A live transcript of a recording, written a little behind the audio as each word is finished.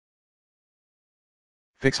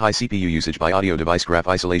Fix high CPU usage by audio device graph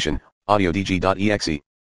isolation, AudioDG.exe.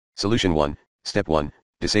 Solution 1, Step 1,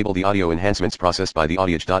 disable the audio enhancements processed by the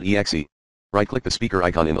AudioDG.exe. Right-click the speaker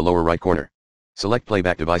icon in the lower right corner. Select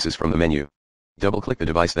playback devices from the menu. Double-click the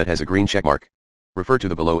device that has a green checkmark. Refer to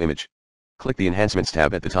the below image. Click the Enhancements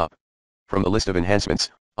tab at the top. From the list of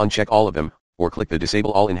enhancements, uncheck all of them, or click the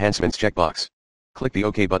Disable All Enhancements checkbox. Click the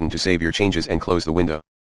OK button to save your changes and close the window.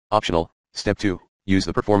 Optional, Step 2, use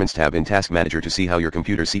the Performance tab in Task Manager to see how your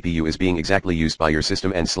computer CPU is being exactly used by your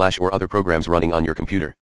system and / or other programs running on your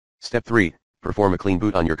computer. Step 3, perform a clean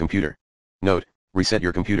boot on your computer. Note, reset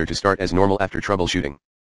your computer to start as normal after troubleshooting.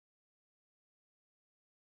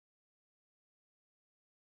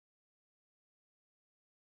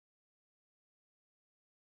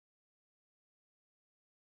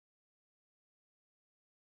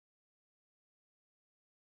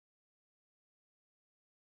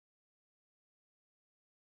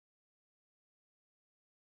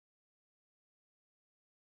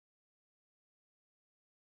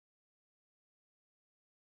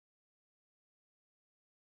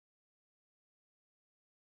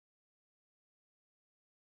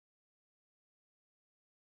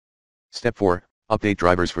 Step 4, update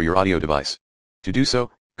drivers for your audio device. To do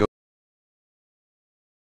so, go to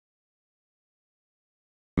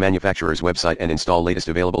the manufacturer's website and install latest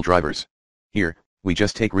available drivers. Here, we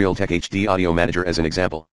just take Realtek HD Audio Manager as an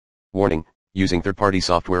example. Warning, using third-party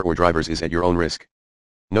software or drivers is at your own risk.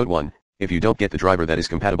 Note 1, if you don't get the driver that is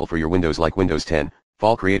compatible for your Windows like Windows 10,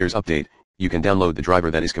 Fall Creators Update, you can download the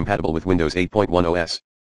driver that is compatible with Windows 8.1 OS.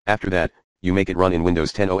 After that, you make it run in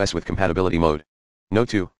Windows 10 OS with compatibility mode. Note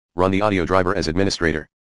 2, run the audio driver as administrator.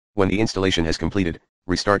 When the installation has completed,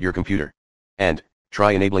 restart your computer. And,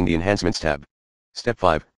 try enabling the Enhancements tab. Step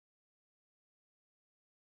 5.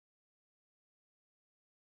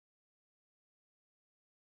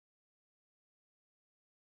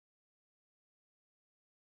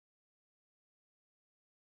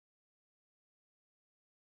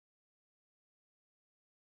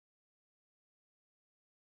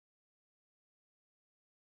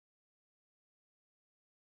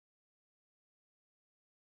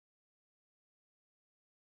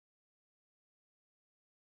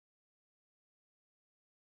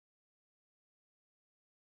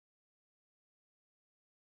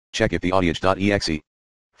 Check if the AudioDG.exe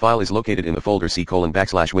file is located in the folder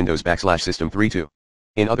C:\Windows\System32.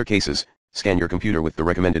 In other cases, scan your computer with the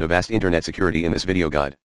recommended Avast Internet Security in this video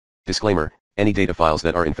guide. Disclaimer, any data files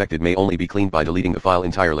that are infected may only be cleaned by deleting the file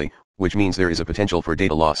entirely, which means there is a potential for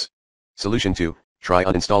data loss. Solution 2, try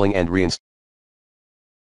uninstalling and reinstalling.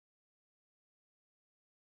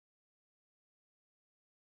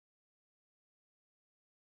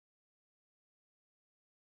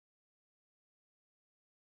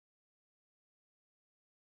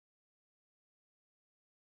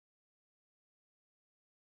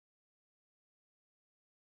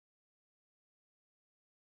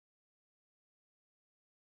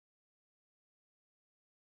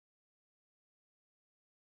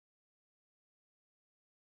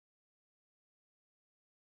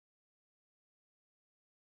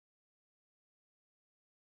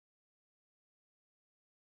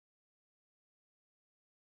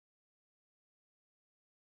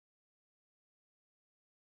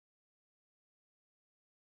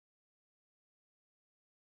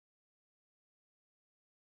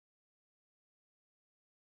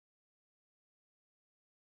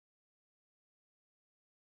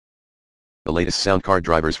 The latest sound card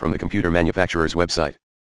drivers from the computer manufacturer's website.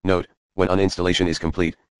 Note, when uninstallation is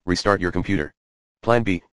complete, restart your computer. Plan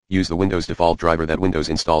B, use the Windows default driver that Windows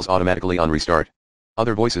installs automatically on restart.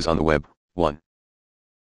 Other voices on the web, 1.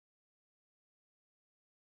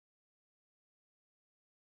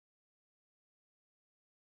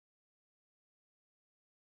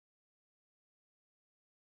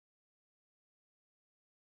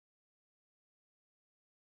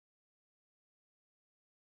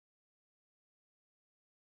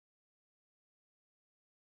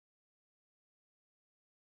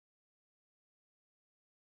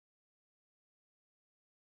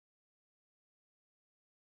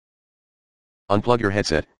 Unplug your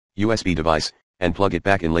headset, USB device, and plug it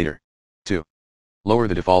back in later. 2. Lower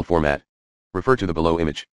the default format. Refer to the below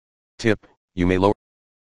image. Tip, you may lower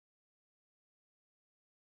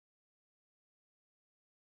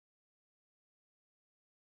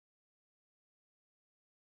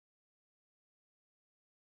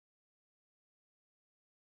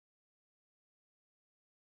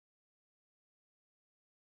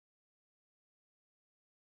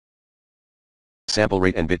sample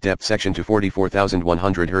rate and bit depth section to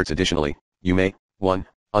 44,100 Hz. Additionally, you may, 1.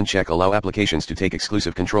 Uncheck Allow applications to take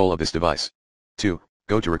exclusive control of this device. 2.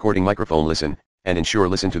 Go to recording microphone listen, and ensure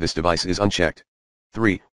listen to this device is unchecked.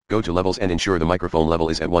 3. Go to levels and ensure the microphone level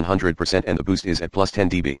is at 100% and the boost is at plus 10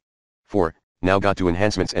 dB. 4. Now got to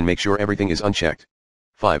enhancements and make sure everything is unchecked.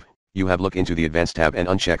 5. You have look into the advanced tab and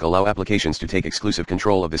uncheck allow applications to take exclusive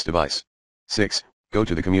control of this device. 6. Go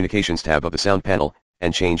to the communications tab of the sound panel,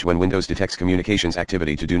 and change when Windows detects communications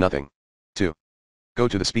activity to do nothing. 2. Go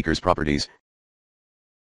to the speaker's properties.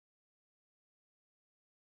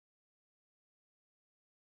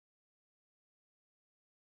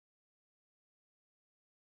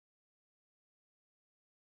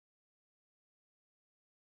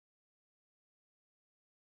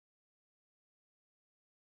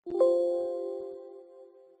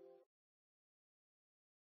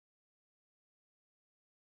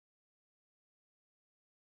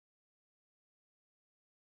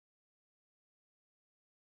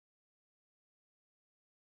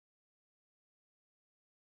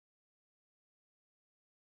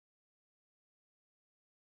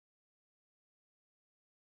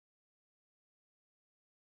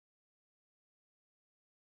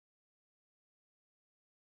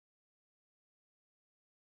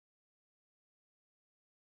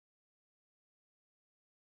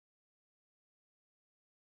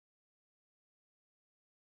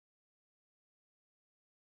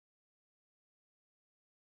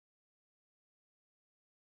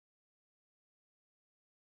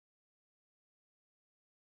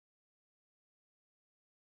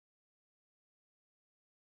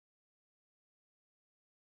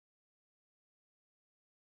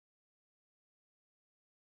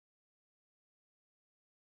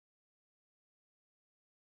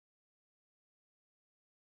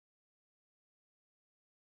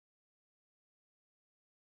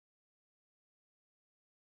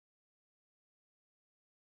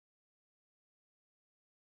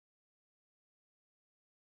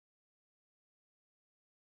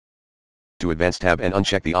 To advanced tab and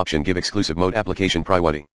uncheck the option give exclusive mode application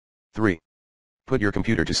priority. 3. Put your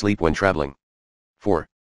computer to sleep when traveling. 4.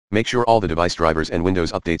 Make sure all the device drivers and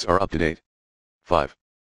Windows updates are up to date. 5.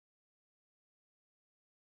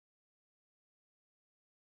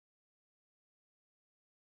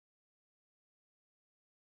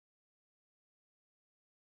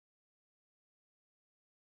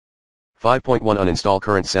 Uninstall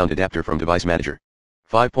current sound adapter from device manager.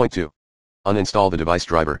 5.2. Uninstall the device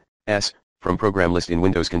driver, S, from program list in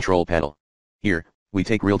Windows control panel. Here, we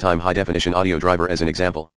take real-time high-definition audio driver as an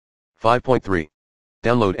example. 5.3.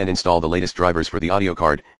 Download and install the latest drivers for the audio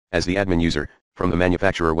card, as the admin user, from the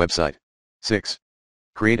manufacturer website. 6.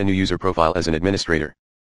 Create a new user profile as an administrator.